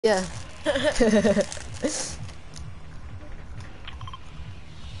Yeah.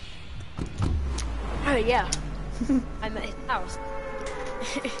 Oh yeah. I'm at his house.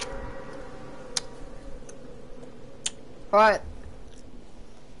 Right.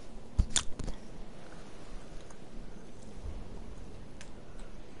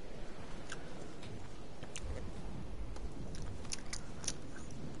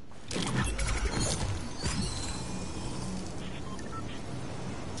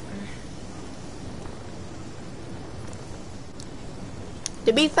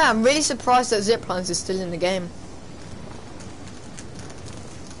 To be fair, I'm really surprised that ziplines is still in the game.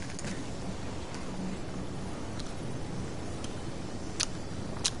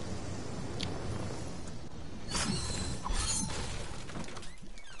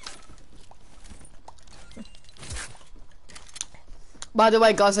 By the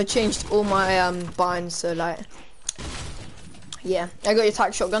way, guys, I changed all my binds, so like, yeah. I got your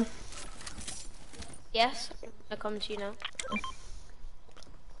tac shotgun. Yes, I come to you now.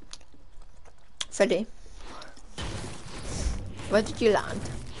 Freddy, where did you land?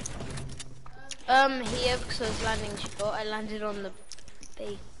 Here, because I was landing short, I landed on the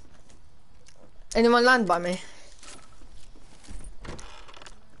base. Anyone land by me?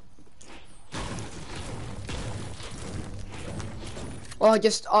 Oh, I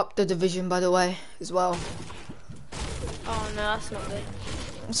just upped the division, by the way, as well. Oh no, that's not good.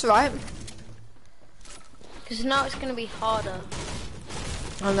 It's alright. Because now it's going to be harder.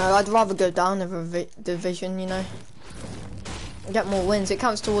 I know, I'd rather go down a division, you know. Get more wins. It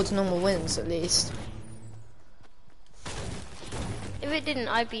counts towards normal wins, at least. If it didn't,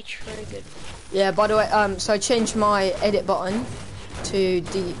 I'd be triggered. Yeah, by the way, so I changed my edit button to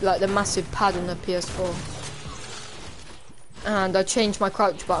the massive pad on the PS4. And I changed my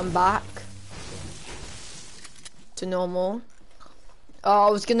crouch button back to normal.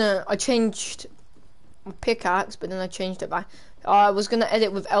 I changed my pickaxe, but then I changed it back. I was gonna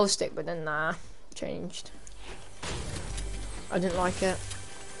edit with L stick, but then nah, changed. I didn't like it.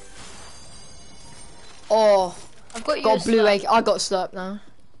 Oh, I've got you got a blue slurp. egg. I got slurp now.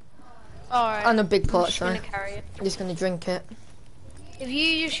 Alright. And a big pot, I'm just so going to carry it. I'm just gonna drink it. If you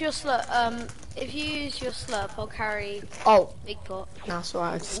use your slurp, I'll carry Oh, big pot. that's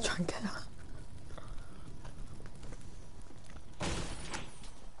alright. I just drank it.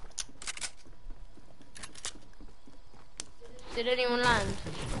 Did anyone land?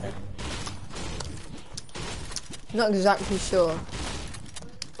 Not exactly sure.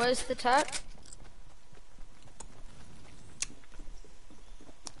 Where's the tack?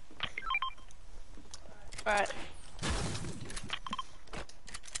 Right.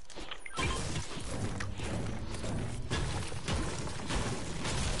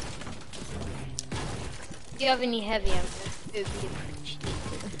 Do you have any heavy ammo? It would be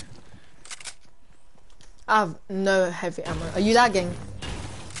appreciated. I have no heavy ammo. Are you lagging?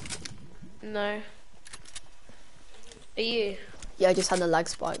 No. Are you? Yeah, I just had a lag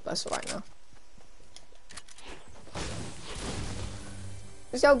spike, but it's alright now.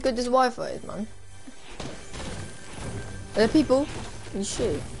 See how good this Wi-Fi is, man. Are there people? You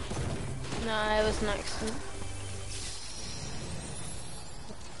shoot. No, it was an accident.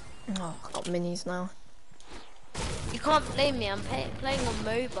 Oh, I got minis now. You can't blame me, I'm playing on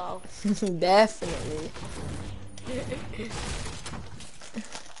mobile. Definitely.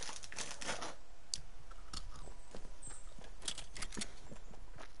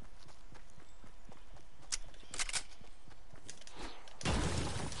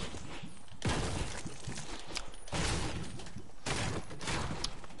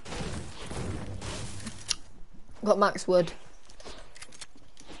 Got max wood.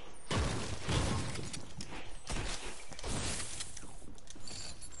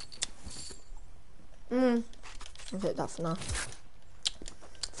 I'll take that for now.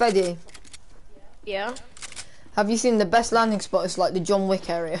 Freddy, Yeah? have you seen the best landing spot? It's like the John Wick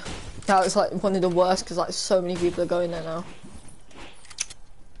area. Now it's like one of the worst because like so many people are going there now.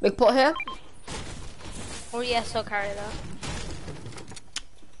 Big pot here. Oh yes, I'll carry that.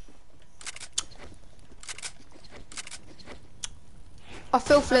 I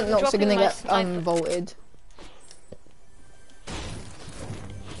feel flintlocks are gonna my get sniper. vaulted.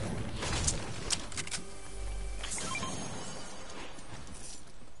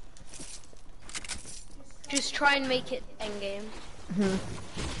 Just try and make it endgame.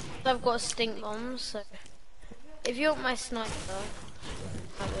 I've got a stink bomb, so if you want my sniper,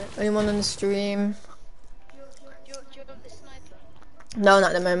 have it. Anyone on the stream? Do you want the sniper? No,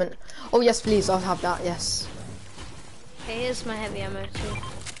 not at the moment. Oh yes, please. I'll have that. Yes. Okay, here's my heavy ammo too.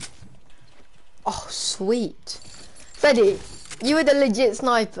 Oh, sweet. Freddy, You were the legit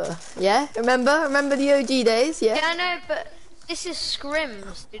sniper, yeah? Remember the OG days, yeah? Yeah, I know, but this is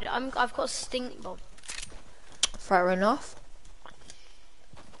scrims, dude. I've got a stink bomb. Fair enough.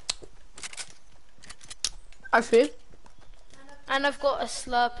 Actually, And I've got a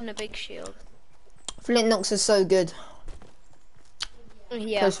slurp and a big shield. flint knocks are so good.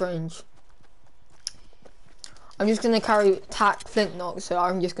 Yeah. Close range. I'm just gonna carry tack flint knock, so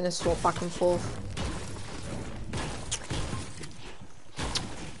I'm just gonna swap back and forth.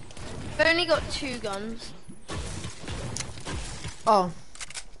 I've only got 2 guns. Oh,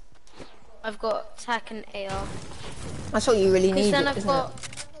 I've got tack and AR. that's what you really need, Then isn't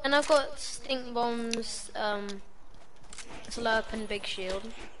I've got stink bombs, slurp and big shield.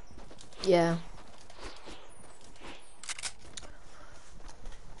 it? Yeah.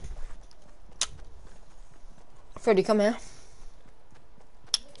 Freddy, come here.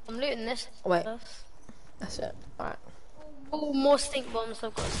 I'm looting this. Wait. First. That's it. Alright. Oh, more stink bombs.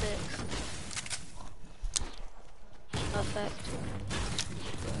 I've got 6. Perfect.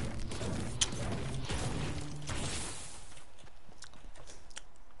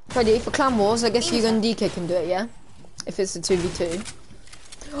 Freddy, for Clan Wars, I guess you and DK can do it, yeah? If it's a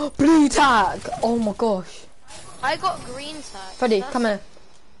 2v2. Blue tag! Oh my gosh. I got green tag. Freddy, come here.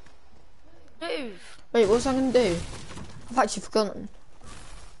 Move. Wait, what was I gonna do? I've actually forgotten.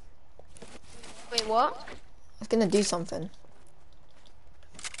 Wait, what? I was gonna do something.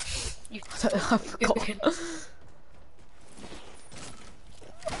 You I forgot.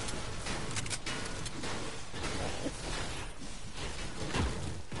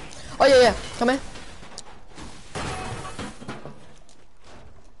 Oh yeah, come here.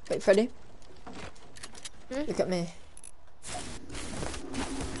 Wait, Freddy. Look at me.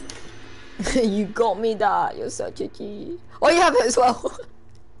 You got me that. You're such a G. Oh, you have it as well.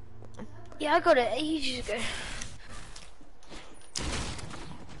 Yeah, I got it ages ago.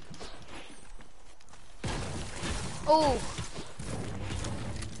 Oh.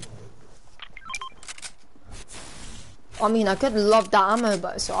 I mean, I could love that ammo,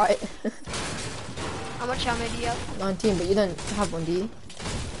 but it's alright. How much ammo do you have? 19, but you don't have one, do you?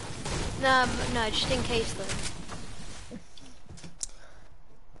 No, no, just in case though.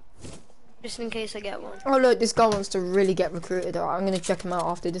 Just in case I get one. Oh look, this guy wants to really get recruited. Alright, I'm gonna check him out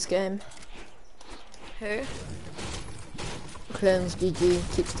after this game. Who? Clones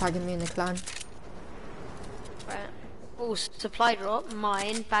GG keeps tagging me in the clan. Right. Oh, supply drop.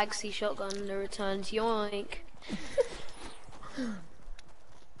 Mine. Bagsy shotgun. The returns. Yoink.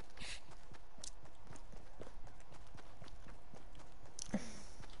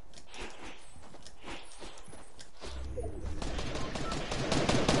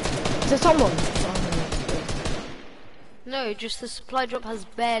 Is there someone? No, just the supply drop has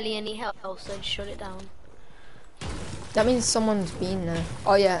barely any health, so I just shut it down. That means someone's been there.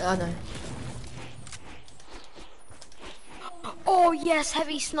 Oh yeah, I know. Oh yes,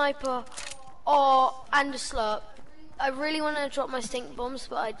 heavy sniper. Oh, and a slurp. I really want to drop my stink bombs,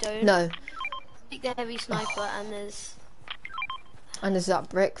 but I don't. No. Take the heavy sniper, and there's. And there's that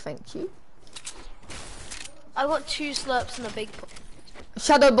brick, thank you. I got 2 slurps and a big bomb.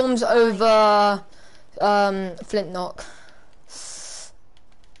 Shadow bombs over flint knock.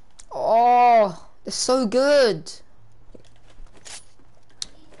 Oh, they're so good.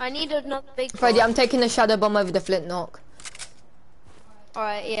 I need another big Freddy, bomb. I'm taking the shadow bomb over the flint knock.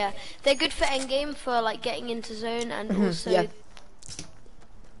 Alright, yeah. They're good for endgame, for like getting into zone, and also yeah.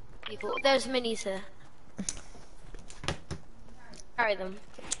 people. There's minis here. Carry them.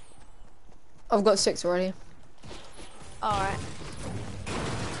 I've got 6 already. Alright.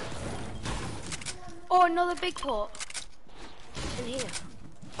 Oh, another big pot. In here.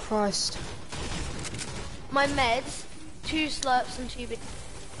 Christ. My meds, 2 slurps and 2 big.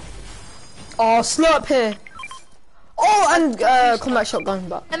 Oh, slurp here. Oh, and combat shotgun,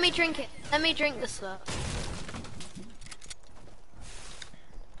 but. Let me drink it. Let me drink the slurp.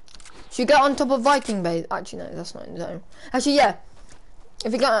 Should you get on top of Viking base? Actually, no, that's not in the zone. Actually, yeah.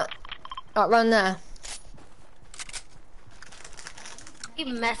 If you get around there.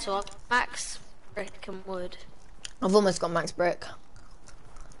 Even metal, max brick and wood. I've almost got max brick.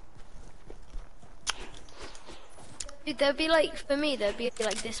 Dude, there'd be like, for me, there'd be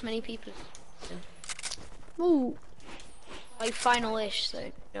like this many people. Ooh. Like final-ish, so,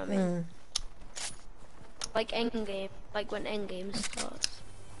 you know what I mean? Mm. Like endgame, like when endgame starts.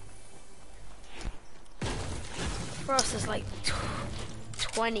 For us, it's like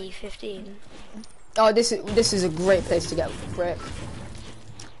 20, 15. Oh, this is a great place to get brick.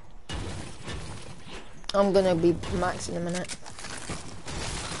 I'm gonna be max in a minute.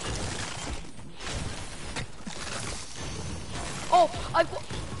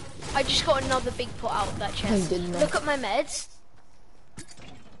 I just got another big pot out of that chest. No, you did not. Look at my meds.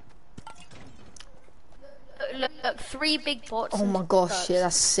 Look, 3 big pots. Oh my gosh, yeah,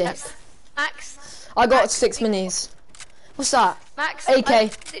 that's sick. That's Max. I got Max 6 minis. What's that? Max.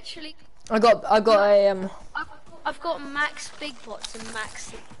 AK. Literally. I got a I've got Max big pots and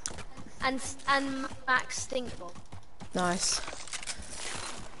Max and Max stink bomb. Nice.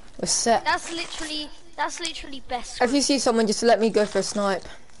 We're set. That's literally best. If you see someone, just let me go for a snipe.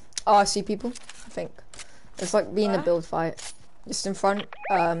 Oh, I see people. I think it's like being a build fight. Just in front,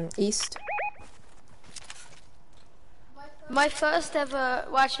 east. My first ever,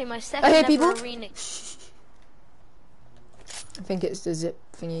 well actually my second I hear ever people. arena. I think it's the zip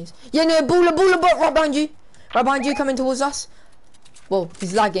thingies. Yeah, no, baller, right behind you. Right behind you, coming towards us. Whoa,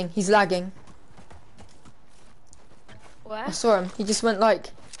 he's lagging. Where? I saw him. He just went like,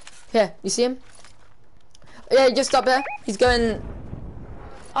 here. You see him? Yeah, just up there. He's going.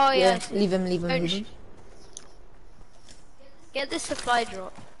 Oh yeah. Leave him. Get this supply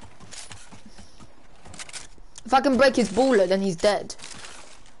drop. If I can break his baller, then he's dead.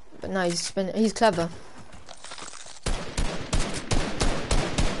 But no, he's clever.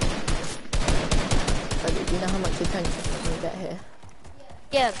 But do you know how much attention you get here?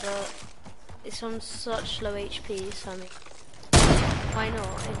 Yeah, but it's on such low HP, so I mean, why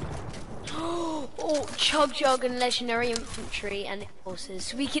not? Oh, Chug and Legendary Infantry and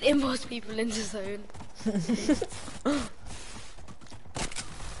Impulses. We can impulse people into zone.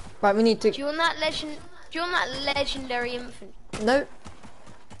 Right, we need to. Do you want that Legendary Infantry? No.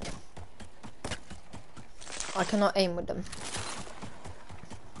 I cannot aim with them.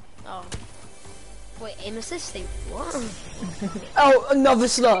 Oh. Wait, aim assisting? What? Oh, another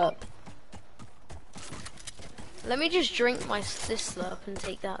slurp. Let me just drink this slurp and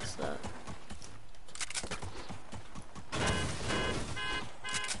take that slurp.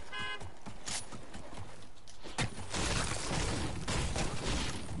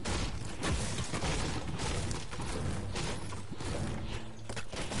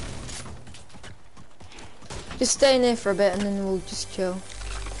 Just stay in there for a bit and then we'll just chill.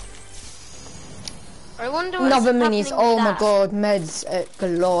 I wonder what's Another happening minis. Oh with my that. god, meds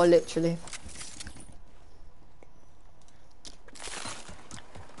galore, literally.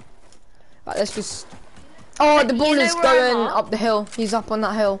 Right, let's just. Oh, the ball is going up the hill. He's up on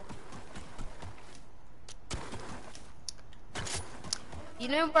that hill. You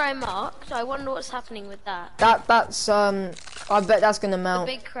know where I marked? I wonder what's happening with that. That's I bet that's gonna The mount.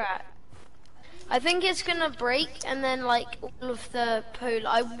 big crack. I think it's gonna break, and then like all of the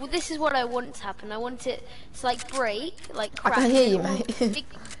polar. Well, this is what I want to happen. I want it to like break, like crack. I can hear you, and all mate. the big,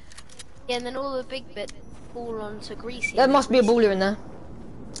 yeah, and then all the big bits fall onto greasy. There must be a baller in there.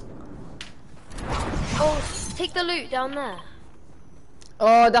 Oh, take the loot down there.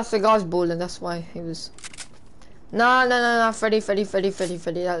 Oh, that's the guy's baller. That's why he was. No, Freddy.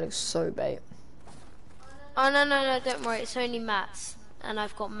 That looks so bait. Oh no, don't worry. It's only mats, and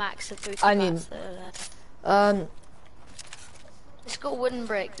I've got max of both. I need. Mats that are there. It's got wooden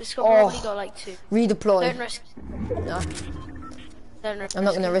brick. It's got probably got like 2. Redeploy. Don't risk. No. Don't risk. I'm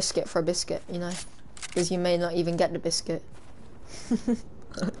not gonna risk it for a biscuit, you know, because you may not even get the biscuit.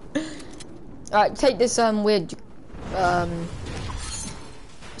 Alright, take this weird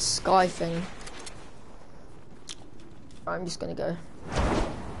sky thing. I'm just gonna go.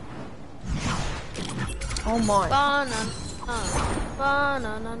 Oh my. Banana.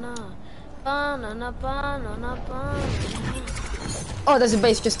 Oh, there's a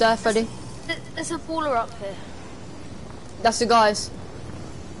base just there, Freddy. There's a baller up here. That's the guys.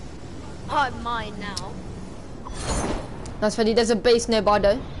 Oh, mine now. That's Freddy. There's a base nearby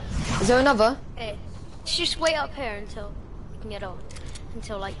though. Is there another? Okay, let's just wait up here until we can get off.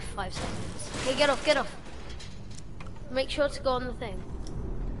 Until like 5 seconds. Okay, get off. Make sure to go on the thing.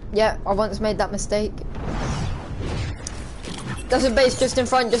 Yeah, I once made that mistake. There's a base just in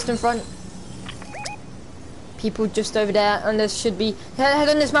front. People just over there, and there should be. Head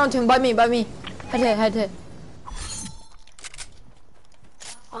on this mountain by me. Head here.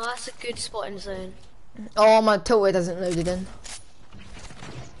 Oh, that's a good spotting zone. Oh, my tilted hasn't loaded in.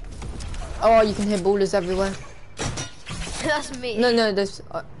 Oh, you can hear ballers everywhere. That's me. No, there's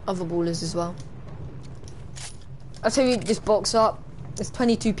other ballers as well. I'll tell you, this box up. There's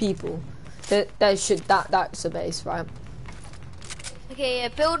 22 people. That's a base, right? Okay, yeah,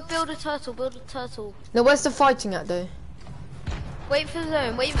 build a turtle. Now, where's the fighting at though? Wait for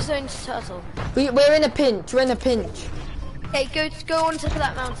zone to turtle. We're in a pinch. Okay, go on top of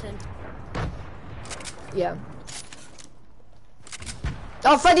that mountain. Yeah.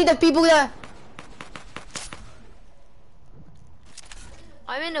 Oh, Freddy, there's people there.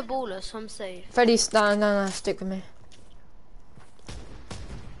 I'm in a baller, so I'm safe. Freddy, no, stick with me.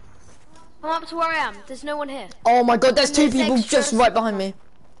 Come up to where I am. There's no one here. Oh my god, there's And two there's people extras. just right behind me.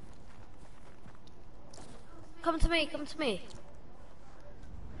 Come to me, come to me.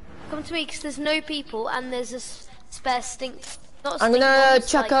 Come to me, because there's no people, and there's a spare stink. Not I'm stink gonna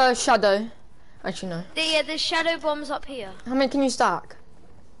bombs, check like, a shadow. Actually, no. yeah, there's shadow bombs up here. How many can you stack?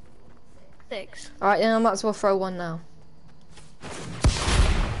 6. Alright, then I might as well throw one now.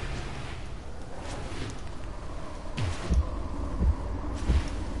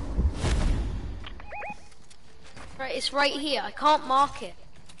 Right, it's right here. I can't mark it.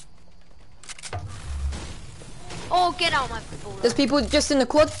 Oh, get out my football. There's people just in the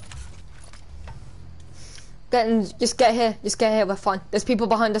quad. Just get here, we're fine. There's people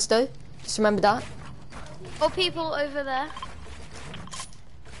behind us though. Just remember that. Oh, people over there.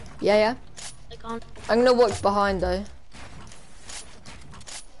 Yeah. I can't. I'm gonna watch behind though.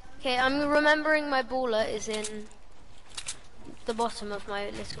 Okay, I'm remembering my baller is in the bottom of my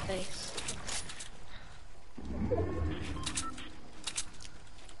little base.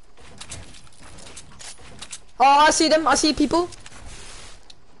 Oh, I see them. I see people.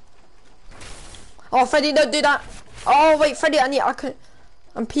 Oh, Freddy, don't do that. Oh, wait, Freddy,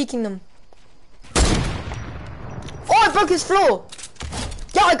 I'm peeking them. Oh, I broke his floor.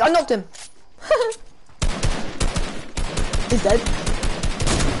 Yeah, I knocked him. He's dead.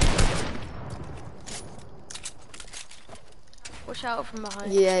 Watch out from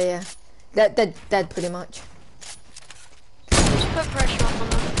behind. Yeah. They're dead pretty much. Just put pressure on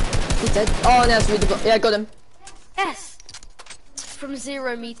them. He's dead. Oh, no, that's really good. Yeah, I got him. Yes! From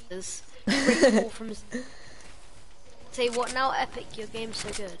 0 meters. Great ball from... Say what now, Epic? Your game's so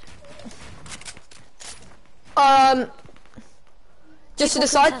good. Just to the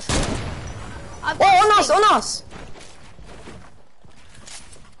side. Oh, on us!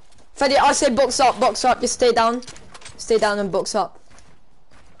 Freddy, I say box up, just stay down. Stay down and box up.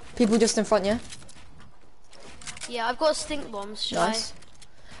 People just in front, yeah? Yeah, I've got stink bombs, should Nice.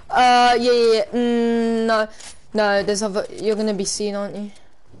 Yeah. No, there's other, you're gonna be seen, aren't you?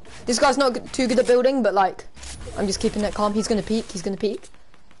 This guy's not too good at building, but like, I'm just keeping it calm. He's gonna peek.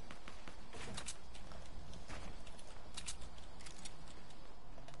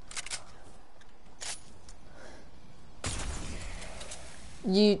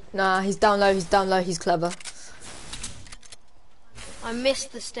 Nah, he's down low, he's clever. I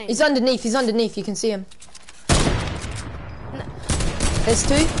missed the stink. He's underneath, you can see him. No. There's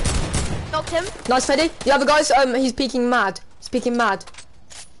 2. Knocked him. Nice, Freddy. The other guy's, he's peeking mad.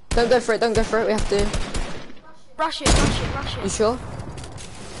 Don't go for it, we have to. Rush it. You sure?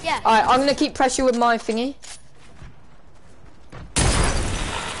 Yeah. Alright, I'm gonna keep pressure with my thingy.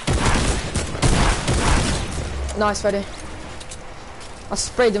 Nice, Freddy. I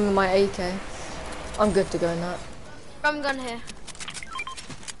sprayed him with my AK. I'm good to go in that. Drum gun here.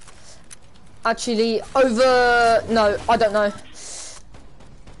 Actually, no, I don't know.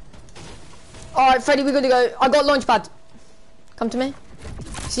 Alright, Freddy, we gotta go. I got launch pad. Come to me.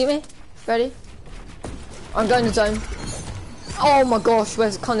 See me? Ready? I'm going to zone. Oh my gosh,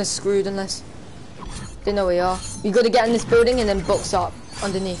 we're kind of screwed unless... They know we are. We gotta get in this building and then box up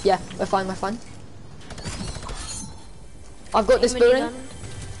underneath. Yeah, we're fine. I've got this building.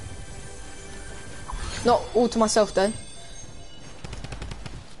 Not all to myself though.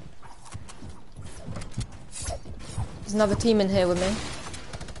 There's another team in here with me.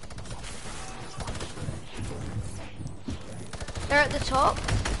 They're at the top.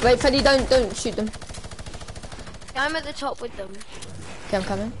 Wait, Freddy, don't shoot them. Yeah, I'm at the top with them. Okay, I'm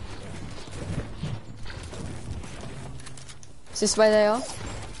coming. Is this where they are?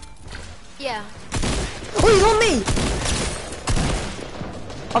 Yeah. Oh, he's on me!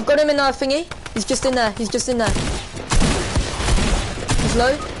 I've got him in our thingy. He's just in there. He's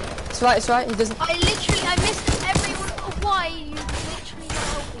low. It's right. He doesn't. I missed everyone. Oh, why are you literally not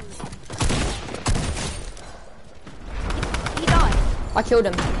helping me? He died. I killed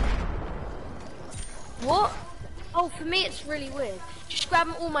him. What? Oh, for me it's really weird. Just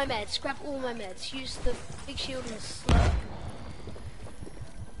grab all my meds. Use the big shield and slurp.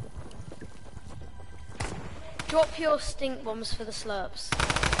 Drop your stink bombs for the slurps,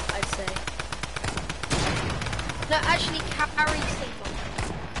 I'd say. No, actually carry stink bombs.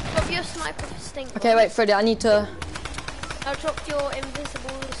 Drop your sniper for stink bombs. Okay, wait, Freddy, I need to... Now drop your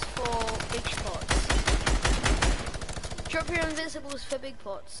invisibles for big pots. Drop your invisibles for big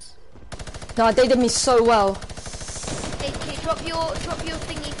pots. No, they did me so well. Okay, drop your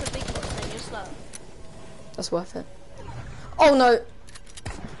thingy for big pots then, your slurp. That's worth it. Oh no!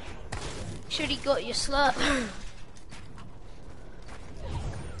 Should he got your slurp?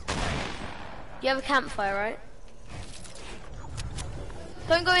 You have a campfire, right?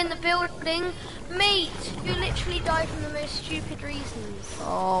 Don't go in the building. Mate, you literally die from the most stupid reasons.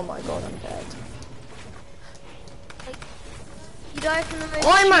 Oh my god, I'm dead. Like, you die from the most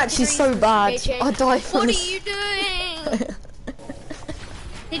I'm stupid actually so reasons, bad. KJ. I die from What the are you doing?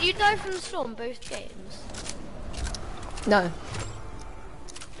 Did you die from the storm both games? No.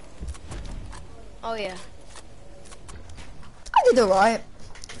 Oh yeah. I did alright.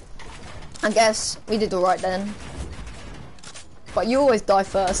 I guess we did alright then. But you always die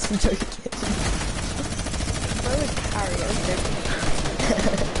first. I'm joking. I would carry it.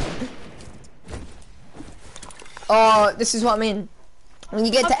 Oh, this is what I mean. When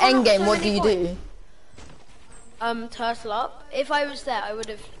you get to end game, what do you do? Turtle up. If I was there, I would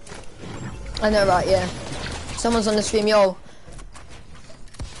have. I know, right? Yeah. Someone's on the stream, yo.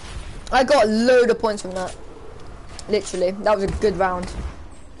 I got a load of points from that. Literally, that was a good round.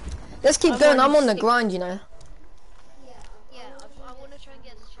 Let's keep going. I'm on the grind, you know. Yeah, I want to try and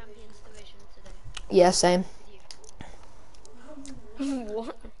get to Champions Division today. Yeah, same.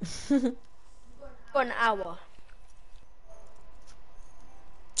 What? For an hour.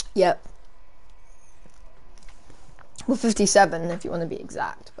 Yep. Well, 57 if you want to be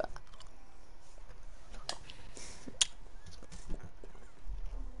exact, but.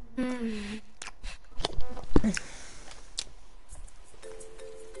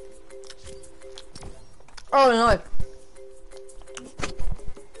 Oh no.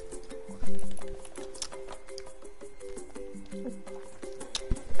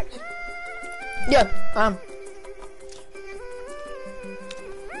 Yeah,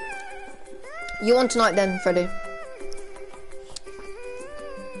 you on tonight then, Freddy?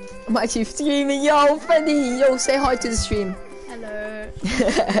 I'm actually streaming, yo, Freddy, yo, say hi to the stream. Hello.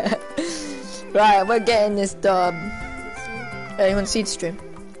 Right, we're getting this dub. Yeah, you want to see the stream?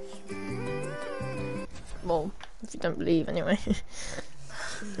 Well, if you don't believe, anyway.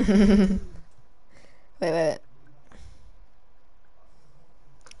 Wait.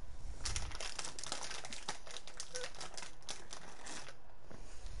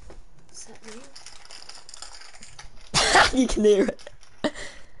 Is that me? You can hear it.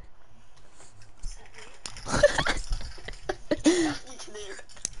 You can hear it.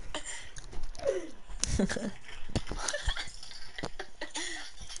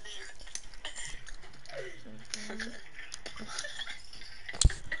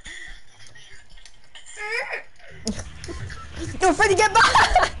 Yo, Freddy, get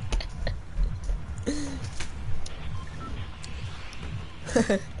back!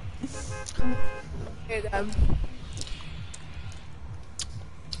 Here then.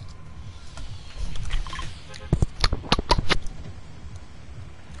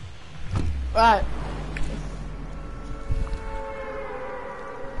 Right.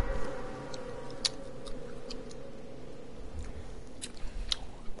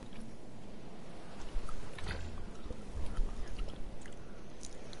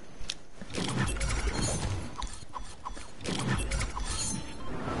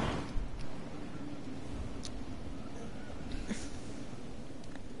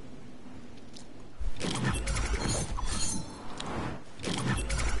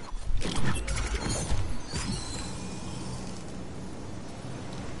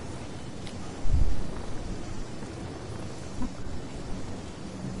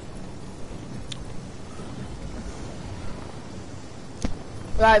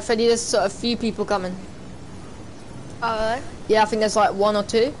 Right, Freddy, there's sort of a few people coming. Yeah, I think there's like one or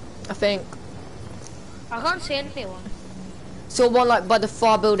two. I think. I can't see anyone. Saw one like by the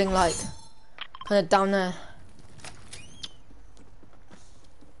far building, like kind of down there.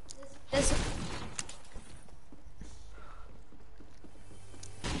 There's.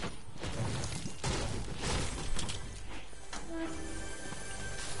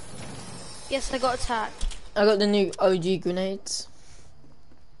 Yes, I got attacked. I got the new OG grenades.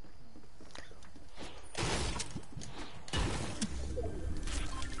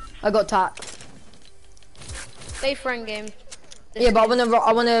 I got attacked. Stay friend game. Yeah, but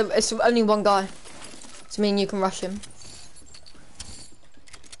I wanna, it's only one guy. So me and you can rush him.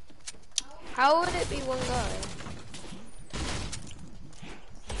 How would it be one guy?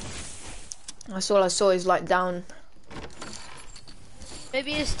 That's all I saw is like down.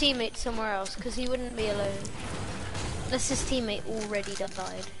 Maybe his teammate somewhere else, because he wouldn't be alone. Unless his teammate already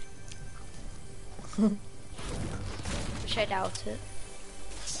died. Which I doubt it.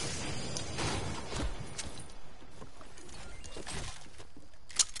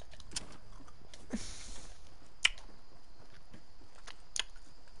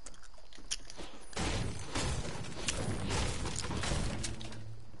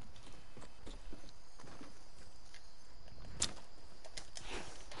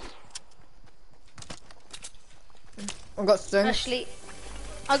 I got strength. Actually,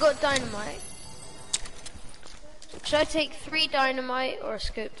 I got dynamite. Should I take 3 dynamite or a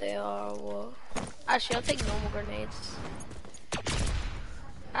scope they are, or what? Actually, I'll take normal grenades.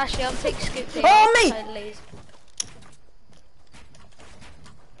 Actually, I'll take scope they are. Oh, me! I'm lazy.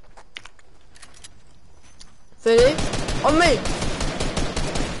 Really? On me!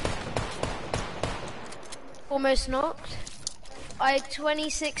 Almost knocked. I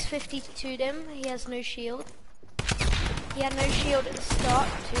 26-52'd him. He has no shield. He had no shield at the start,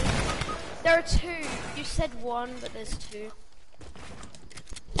 too. There are 2. You said 1, but there's 2.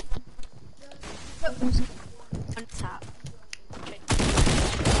 One tap.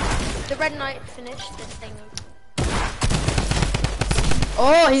 The red knight finished this thing.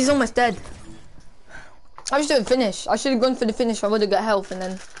 Oh, he's almost dead. I just didn't finish. I should have gone for the finish. I would have got health and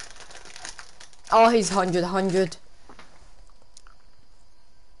then... Oh, he's 100.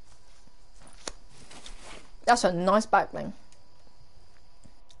 That's a nice backbling.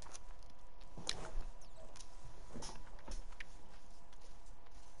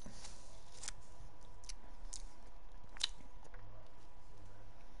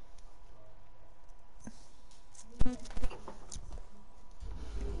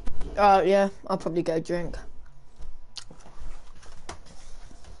 Yeah, I'll probably go drink.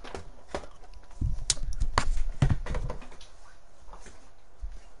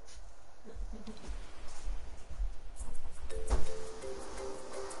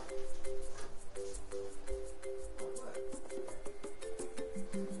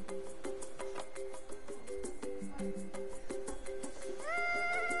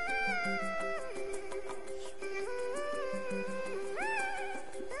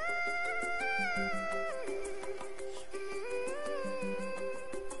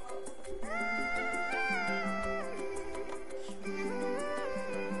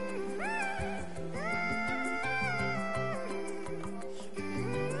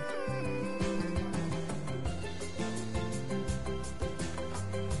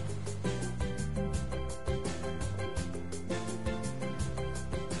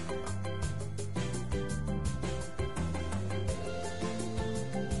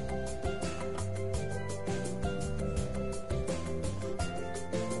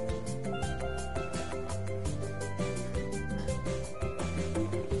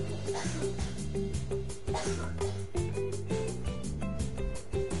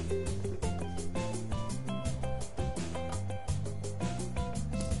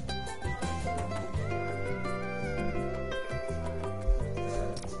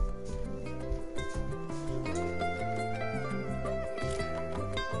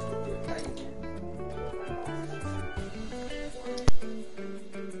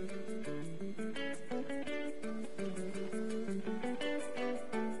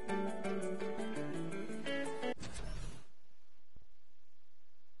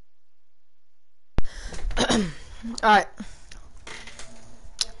 Alright.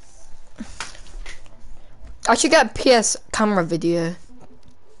 I should get a PS camera video.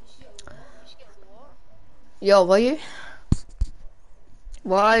 Yo, were you?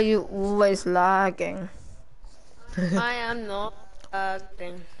 Why are you always lagging? I am not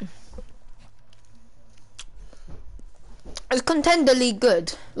lagging. Is Contender League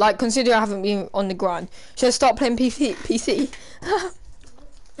good? Like, considering I haven't been on the grind. Should I start playing PC?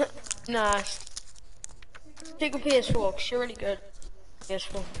 Nah. Take a PS4, cause you're really good.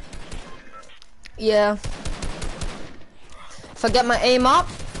 PS4. Yeah. If I get my aim up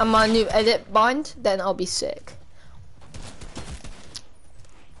and my new edit bind, then I'll be sick.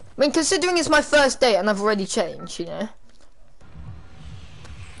 I mean, considering it's my first day and I've already changed, you know.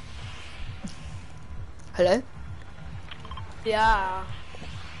 Hello? Yeah.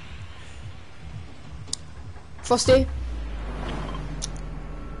 Frosty?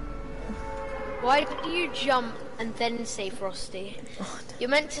 Why did you jump and then say Frosty?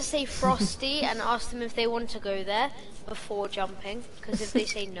 You're meant to say Frosty and ask them if they want to go there before jumping, because if they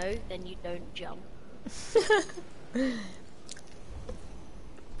say no, then you don't jump.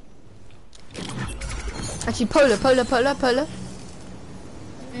 Actually, Polar.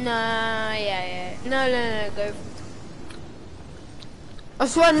 Nah, yeah. No, go. I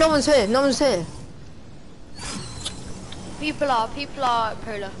swear no one's here. People are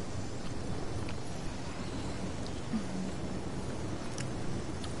Polar.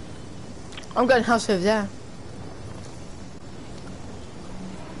 I'm going house over there.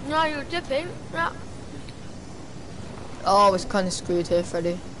 No, you're dipping. Yeah. Oh, it's kind of screwed here,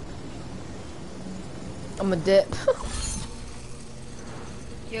 Freddy. I'm a dip.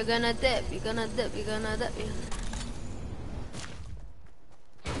 You're gonna dip.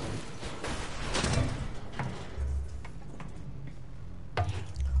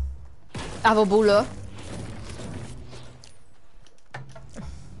 have a baller.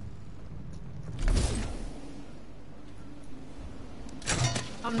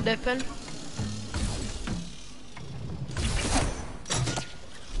 I'm dipping.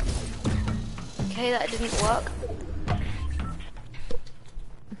 Okay, that didn't work.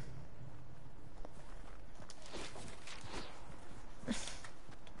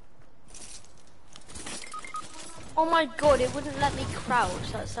 Oh my god, it wouldn't let me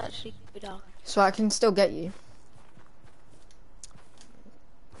crouch. That's actually good. So I can still get you.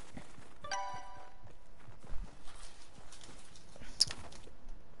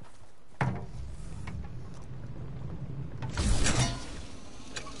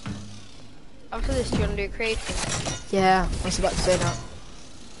 After this, do you want to do creative? Yeah, I was about to say that.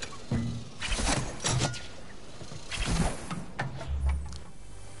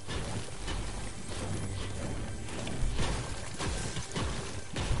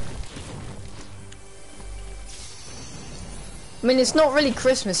 I mean, it's not really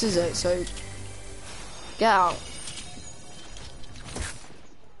Christmas, is it? So, get out.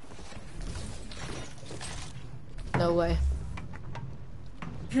 No way.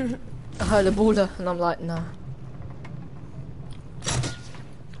 I heard a baller, and I'm like, nah.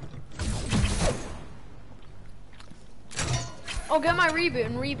 Oh, get my reboot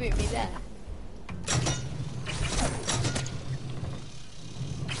and reboot me there.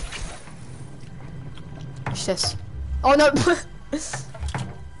 Watch this. Oh no!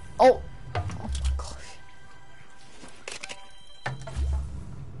 Oh. Oh my gosh.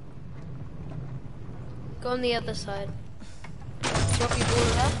 Go on the other side. Drop your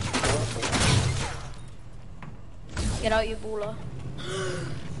baller there. Get out your baller.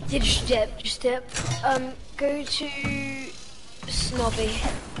 Yeah, just dip. Go to Snobby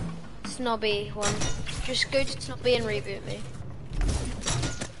one. Just go to Snobby and reboot me.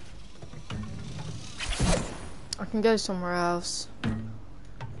 I can go somewhere else.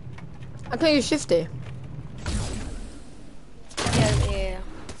 I can use Shifty. Yeah.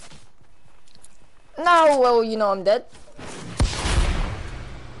 No, well, you know I'm dead.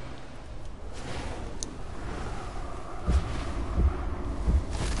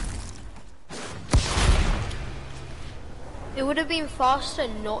 It would have been faster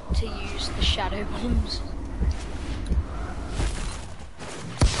not to use the shadow bombs.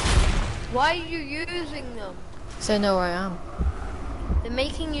 Why are you using them? So know where I am. They're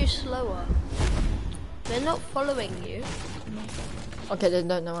making you slower. They're not following you. Okay, they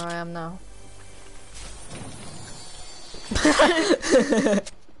don't know where I am now.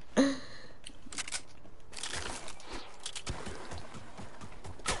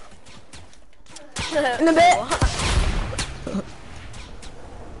 In a bit.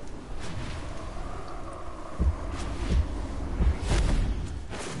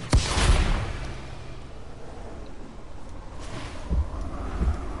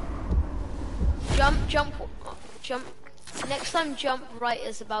 Jump. Next time, jump right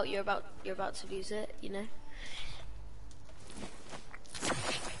is about you're about to lose it. You know.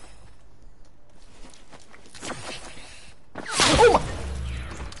 Oh my.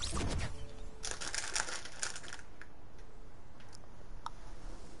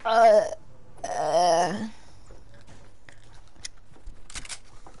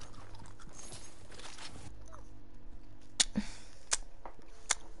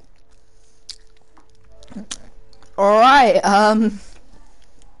 All right. I'll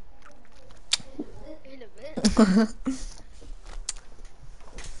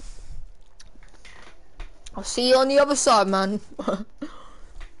see you on the other side, man.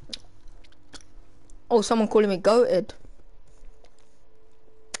 Oh, someone calling me goated.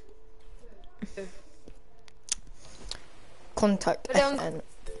 Contact FN.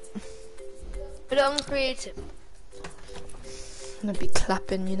 Put it on creative. I'm gonna be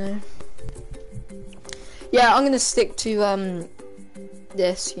clapping, you know. Yeah, I'm gonna stick to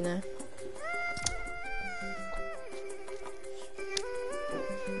this, you know.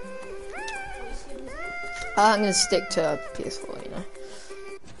 I'm gonna stick to PS4, you know.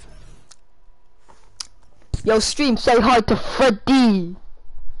 Yo, stream, say hi to Freddy.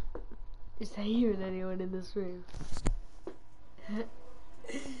 Is there even anyone in this room?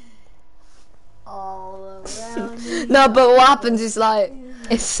 All around me. No, but what happens is like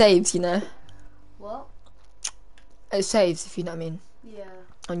it saves, you know. What? It saves, if you know what I mean. Yeah.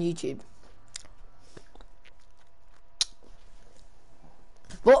 On YouTube.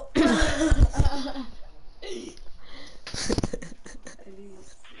 What?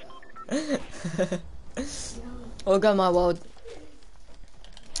 Oh, go my world.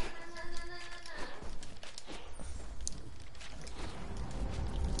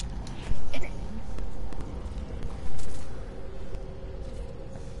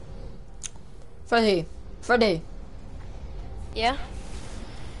 Freddy. Freddy. Yeah?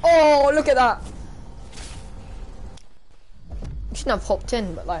 Oh, look at that. I shouldn't have hopped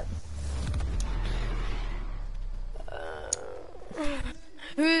in, but like.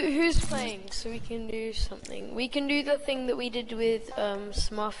 Who's playing so we can do something? We can do the thing that we did with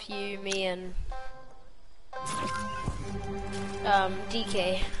Smuff, you, me, and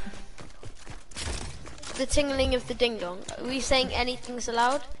DK. The tingling of the ding dong. Are we saying anything's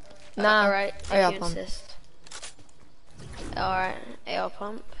allowed? Nah. Alright, if AR you pump. insist. Alright, AR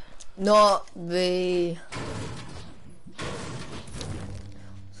pump. Not the.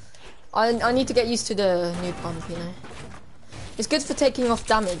 I need to get used to the new pump, you know. It's good for taking off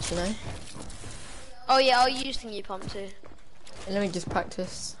damage, you know. Oh yeah, I'll use the new pump too. And let me just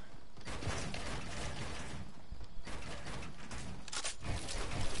practice.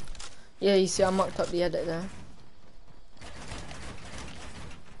 Yeah, you see I marked up the edit there.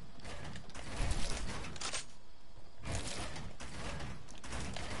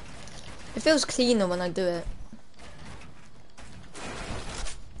 It feels cleaner when I do it.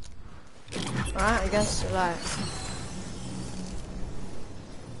 Alright, I guess, like.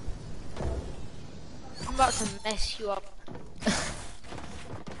 I'm about to mess you up.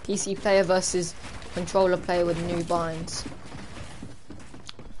 PC player versus controller player with new binds.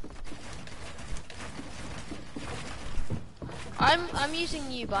 I'm using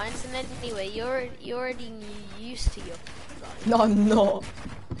new binds, and then anyway, you're already used to your binds. No, I'm not.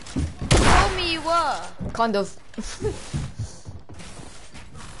 You told me you were. Kind of.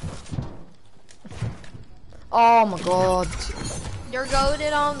 Oh my god. You're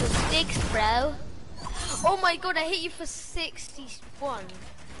goaded on the sticks, bro. Oh my god, I hit you for 61.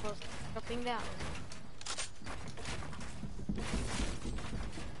 For dropping down.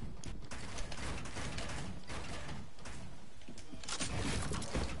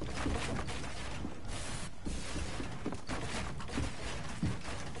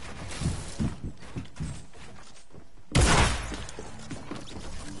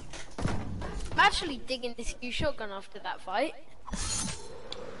 I'm actually digging this new shotgun after that fight.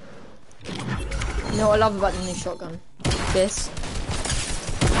 You know what I love about the new shotgun? This.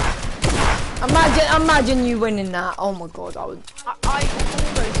 Imagine you winning that. Oh my god, I would. I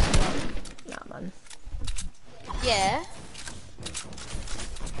almost won. Nah, man. Yeah.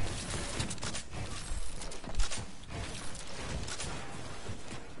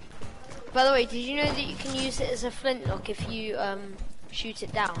 By the way, did you know that you can use it as a flintlock if you shoot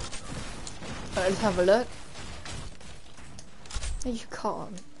it down? Let's have a look. No, you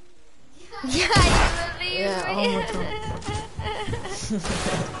can't. Yeah, you believe Yeah, me? oh my god.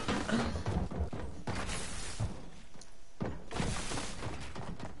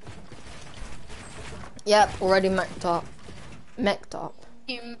 Yep, already macked up. Mech'd up.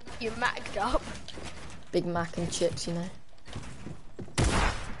 You macked up. Big Mac and chips, you know.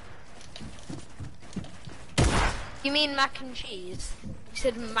 You mean mac and cheese? You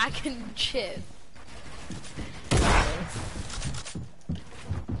said mac and chip.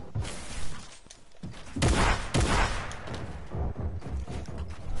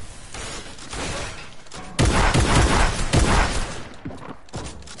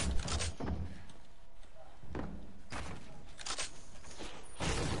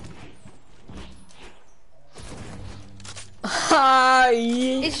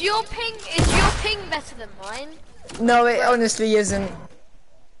 Is your ping better than mine? No, it honestly isn't.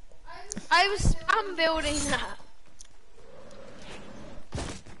 I was spam building that.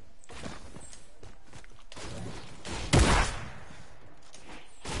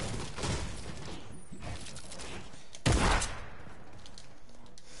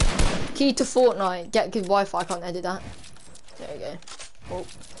 Key to Fortnite. Get good Wi-Fi. I can't edit that. There we go. Oh.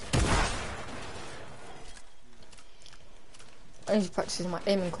 I need to practice my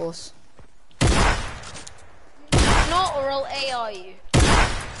aiming course. Not, or I'll AR you.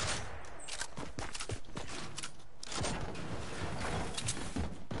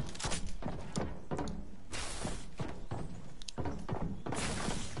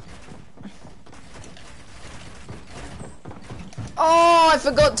 Oh, I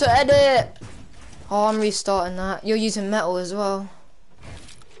forgot to edit. Oh, I'm restarting that. You're using metal as well.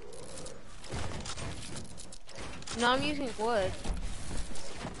 No, I'm using wood.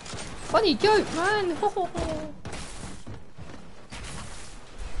 Funny joke, man.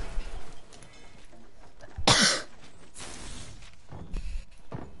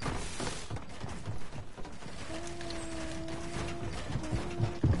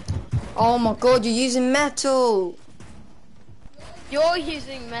 Oh my god, you're using metal. You're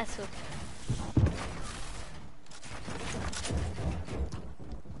using metal.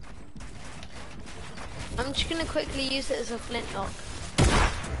 I'm just gonna quickly use it as a flintlock.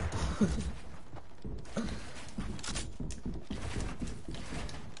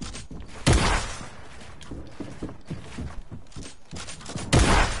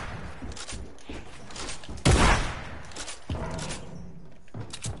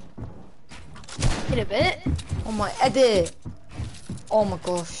 Hit a bit. Oh my edit. Oh my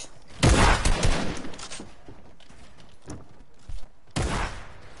gosh.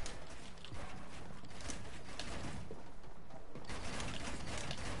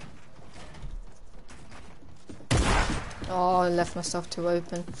 Oh, I left myself too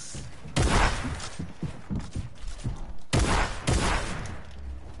open.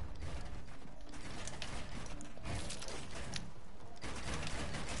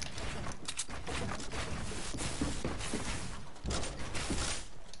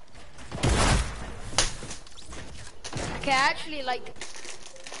 Okay, actually, like,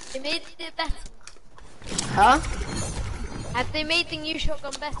 they made it better. Huh? Have they made the new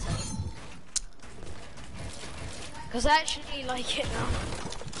shotgun better? Because I actually like it now.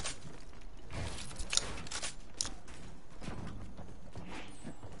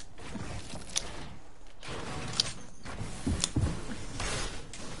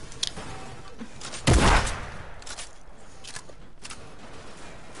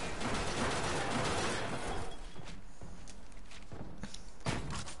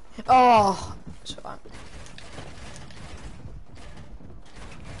 Oh, it's alright.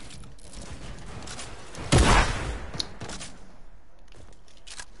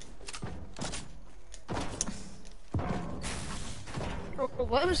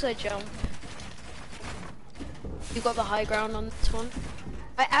 What was that jump? You got the high ground on this one.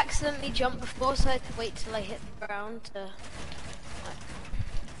 I accidentally jumped before, so I had to wait till I hit the ground to...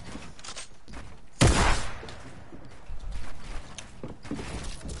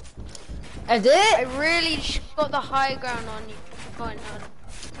 Edit? I really got the high ground on you. Oh no.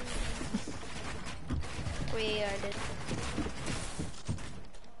 Wait, I did.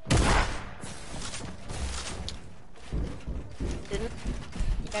 Didn't?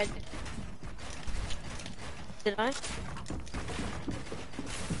 Yeah, I did. Did I?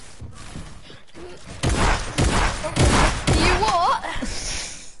 You what?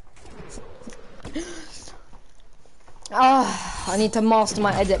 Ah, I need to master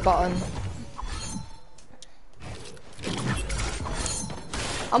my edit button.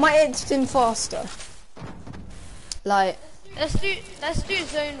 I might edit him faster. Like, Let's do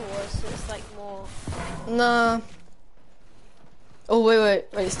Zone Wars, so it's like more... nah. Oh,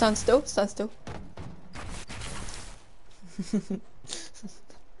 wait, stand still, stand still.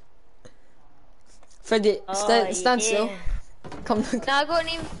 Freddy, stand still. Come look. No, I got an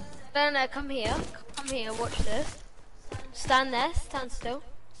even... No, come here. Come here, watch this. Stand there, stand still.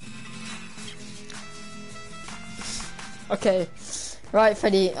 Okay. Right,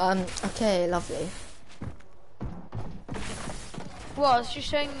 Freddy, okay, lovely. Well, I was just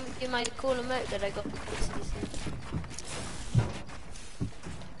showing you my cool emote that I got this season.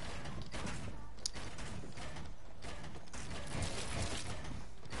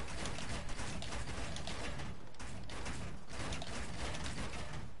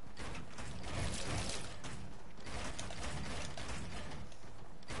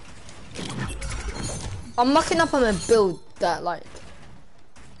 I'm mucking up on a build that, like...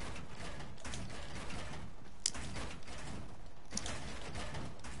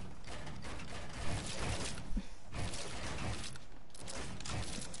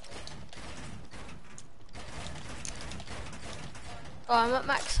 Oh, I'm at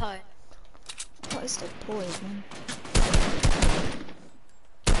max height. What is the point, man?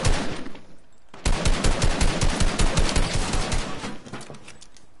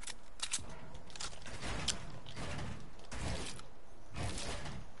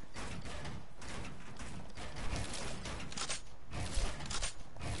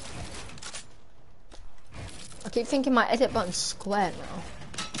 I keep thinking my edit button's square now.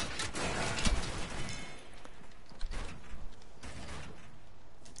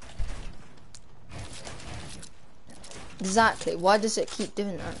 Exactly, why does it keep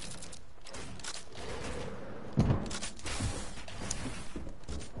doing that?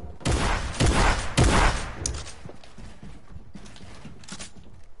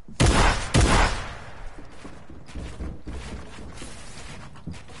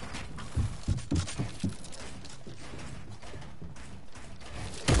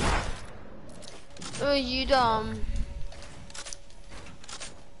 Oh, you dumb.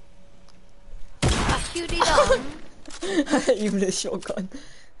 Ah, you dumb. Even a shotgun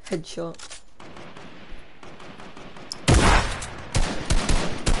headshot.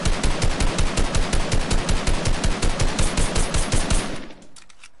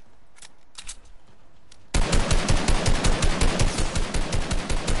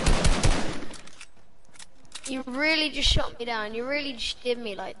 really just shot me down. You really just did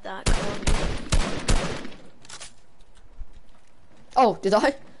me like that. Come on. Oh, did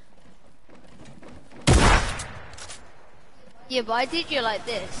I? Yeah, but I did you like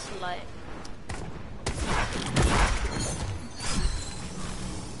this, like.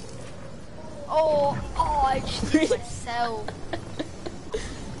 Oh, I just did myself.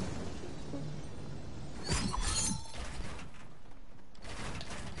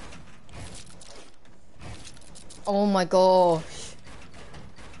 Oh my gosh.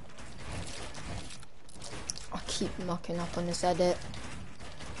 I keep mucking up on this edit.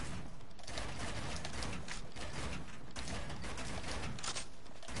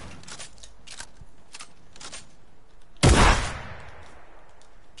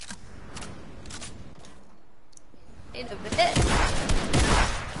 In a bit.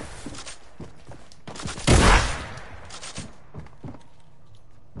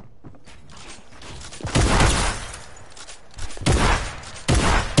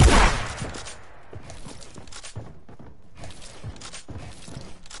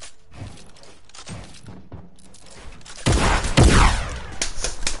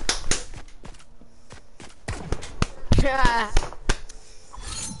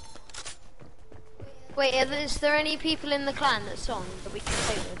 Wait, is there any people in the clan that's on that we can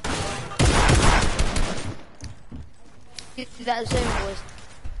play with? Do that zone wars.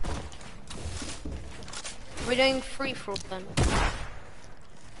 We're doing free for all then.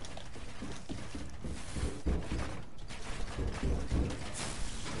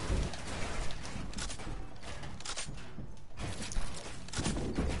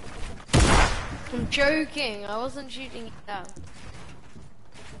 I'm joking, I wasn't shooting you down.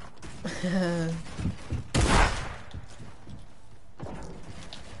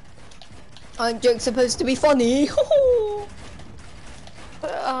 Aren't jokes supposed to be funny?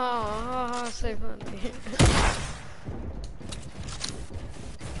 Oh, so funny.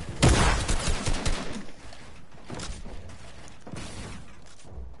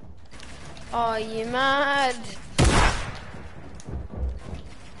 Oh, you mad?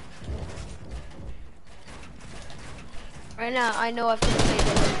 Right now, I know I've just played it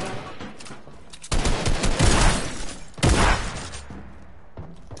over.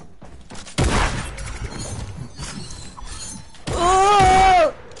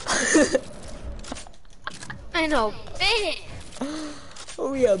 Oh! I know, bitch.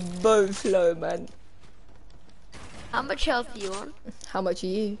 We are both low, man. How much health do you want? How much are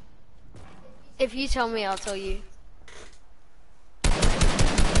you? If you tell me, I'll tell you.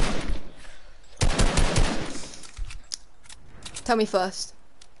 Tell me first.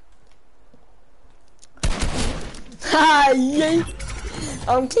 Ha! Yay!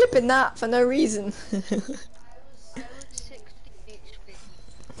 I'm clipping that for no reason.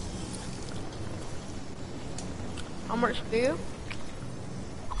 How much for you?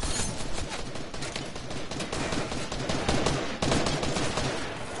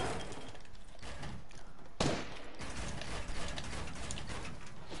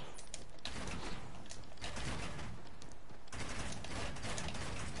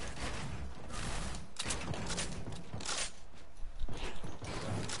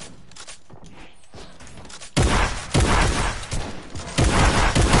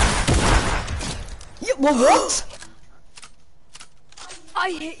 Yeah, well, what?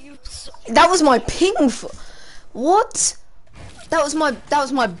 I hit you so. That was my ping. What? That was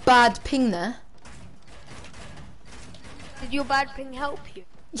my bad ping there. Did your bad ping help you?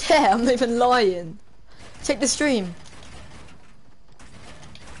 Yeah, I'm not even lying. Check the stream.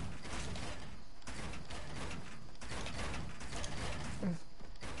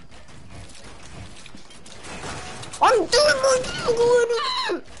 I'm doing my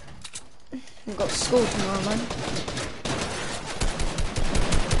I've got school tomorrow, man.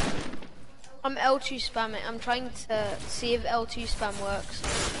 I'm L2 spamming. I'm trying to see if L2 spam works.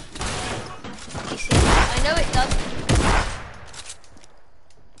 You see, I know it does.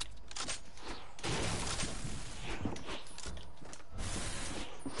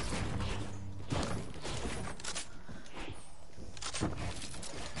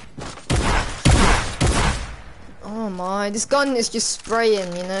 Oh my, this gun is just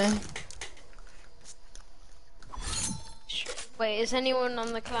spraying, you know. Wait, is anyone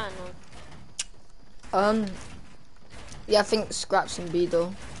on the clan? Yeah, I think Scraps and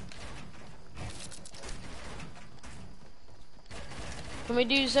Beedle. Can we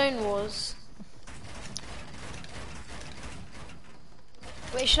do zone wars?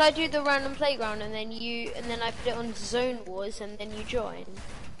 Wait, should I do the random playground and then I put it on zone wars and then you join?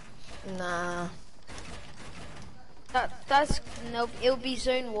 Nah. That's no. It'll be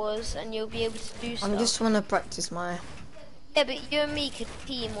zone wars, and you'll be able to do stuff. I just want to practice my. Yeah, but you and me could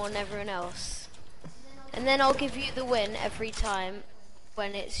team on everyone else, and then I'll give you the win every time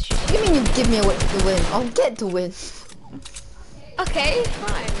when it's. What do you mean you give me the win? I'll get the win. Okay,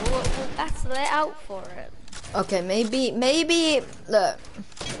 fine. We'll battle it out for it. Okay, maybe look.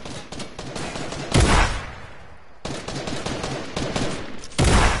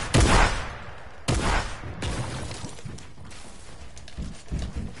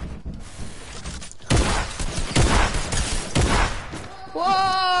 Whoa!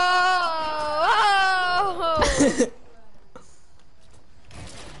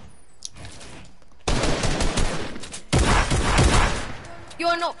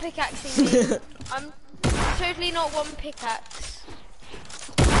 You're not pickaxing me. I'm totally not one pickaxe.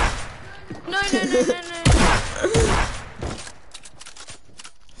 No.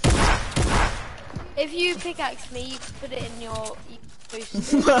 If you pickaxe me, you can put it in your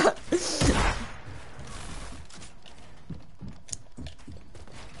post.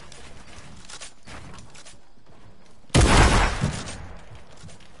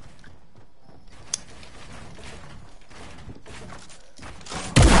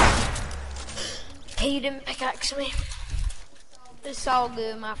 Hey, you didn't pickaxe me. It's all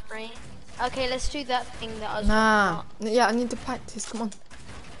good, my friend. Okay, let's do that thing that I was Nah. Yeah, I need to practice. Come on.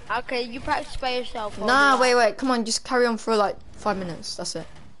 Okay, you practice by yourself. Nah, wait. Come on, just carry on for like 5 minutes. That's it.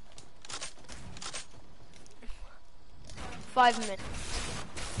 5 minutes.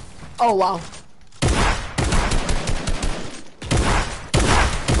 Oh wow.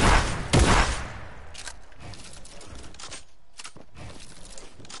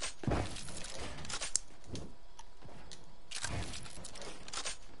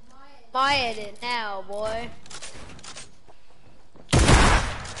 My edit now, boy.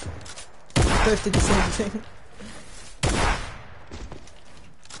 Both did the same thing.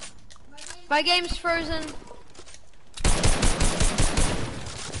 My game's frozen.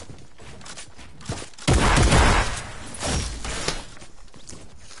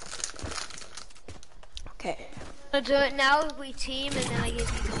 Okay. I'll do it now. We team, and then I give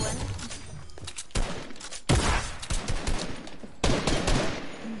you the win.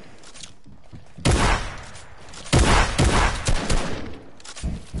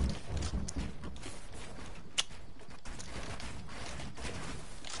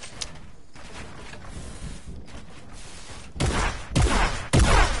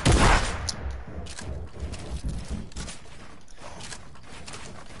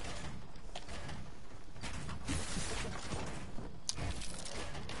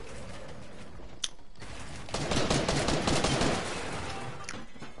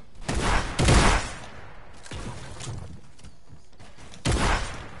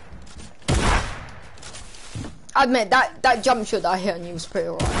 I admit that jump shot that I hit on you was pretty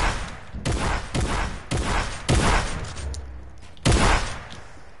alright.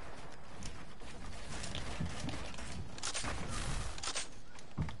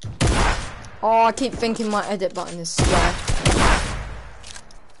 Oh, I keep thinking my edit button is square.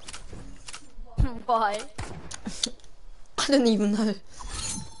 Why? I don't even know.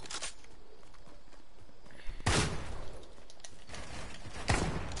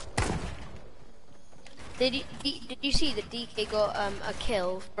 Did you see that DK got a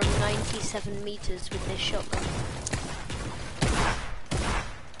kill from 97 meters with this shotgun?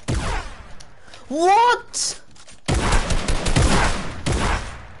 What?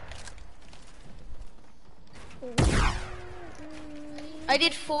 I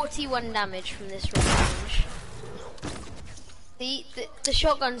did 41 damage from this range. The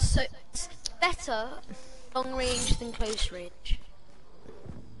shotgun's so it's better long range than close range.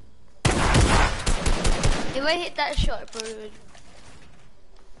 If I hit that shot, it probably would.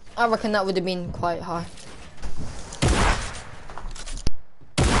 I reckon that would have been quite high.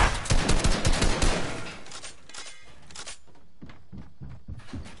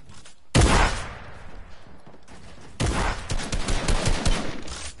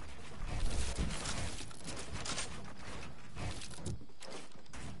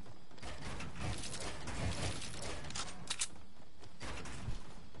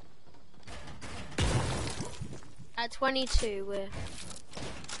 At 22, we're.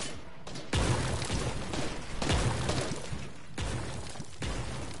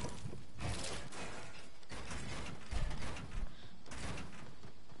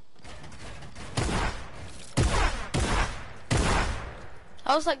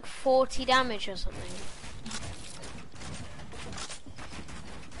 That was like 40 damage or something.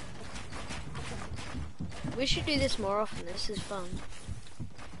 We should do this more often, this is fun.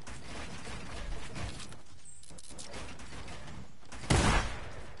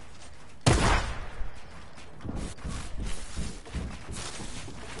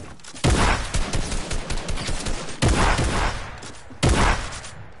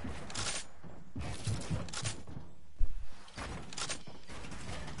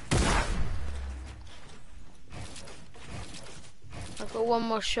 one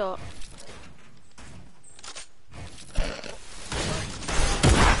more shot.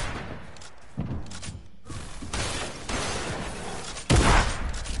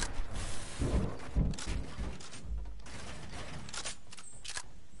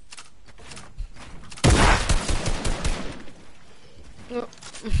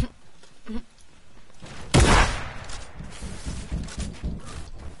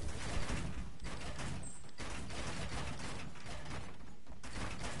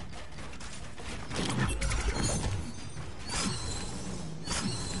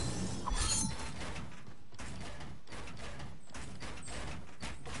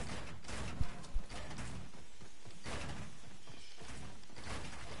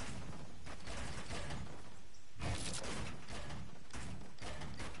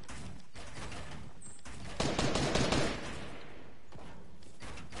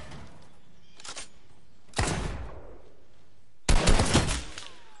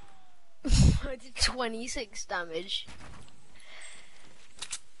 I did 26 damage.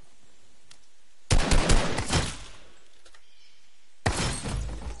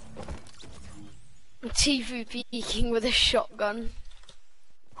 TV peeking with a shotgun.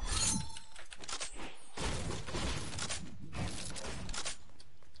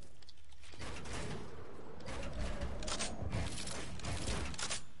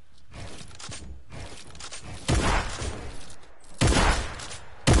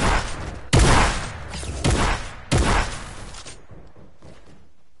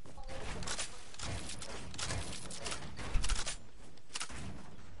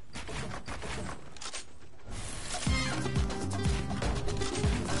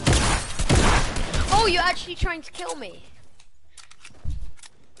 Oh, you're actually trying to kill me.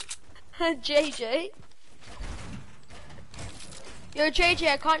 JJ. Yo, JJ,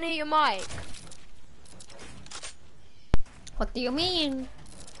 I can't hear your mic. What do you mean?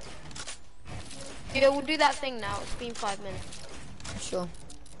 Yeah, we'll do that thing now. It's been 5 minutes. Sure.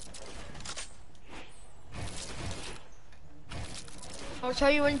 I'll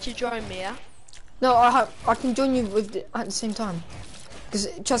tell you when to join me, yeah? No, I can join you at the same time. Because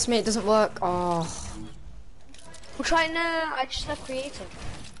trust me, it doesn't work. Oh. We'll try no, I just have creative.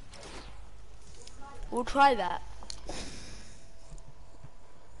 We'll try that.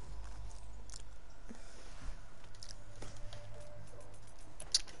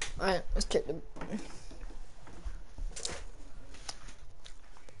 Alright, let's check them.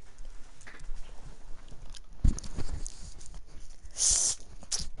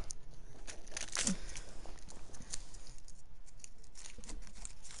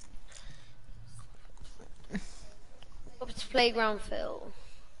 It's playground Phil.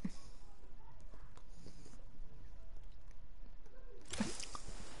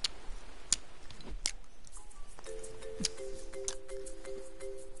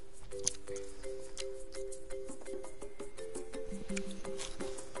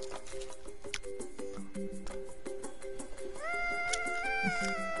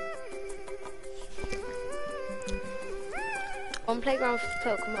 On playground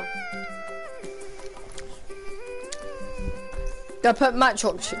Phil, come on. Go put match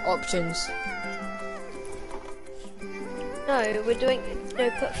options. No, we're doing, no,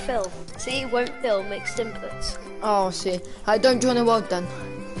 put Phil. See, won't Phil mixed inputs. Oh, I see. Don't join a world then.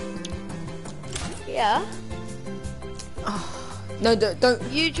 Yeah. Oh, no, don't.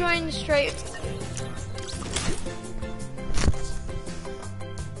 You join straight.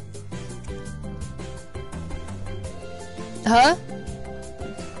 Huh?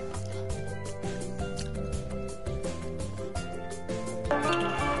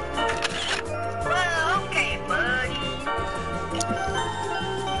 Well, okay, buddy.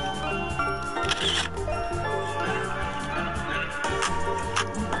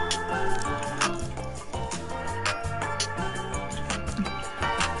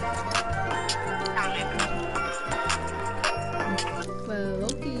 Well,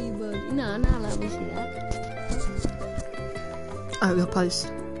 okay, but no, let me see that. Oh, your post.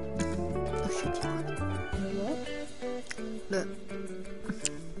 Oh shit, you What? look.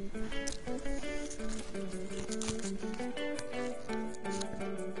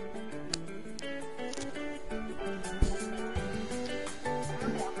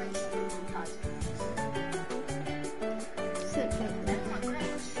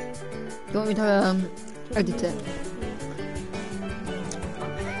 You want me to edit it?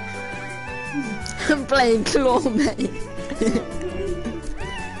 I'm playing claw, mate.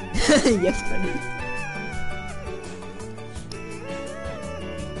 Yes, buddy.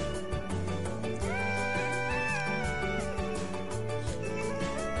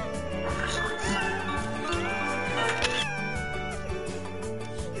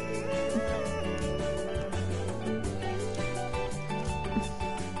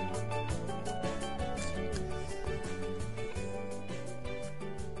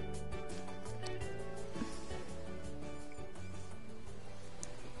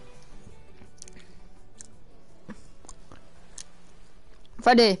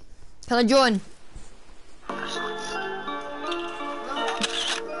 Freddy, can I join? Well,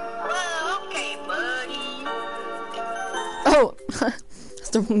 okay, buddy. Oh, that's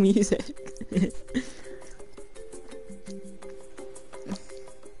the wrong music.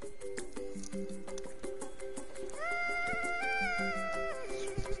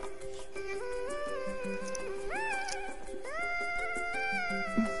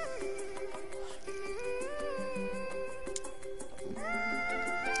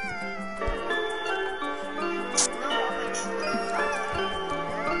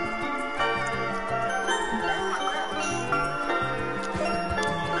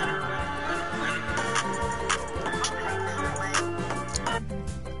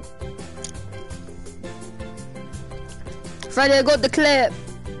 Friday, I got the clip.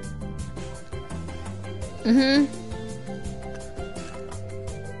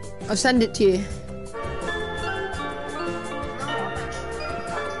 I'll send it to you.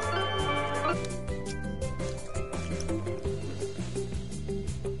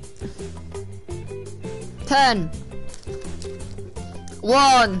 Ten.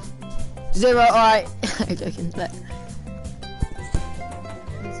 1, 0. Alright. I'm joking. Look.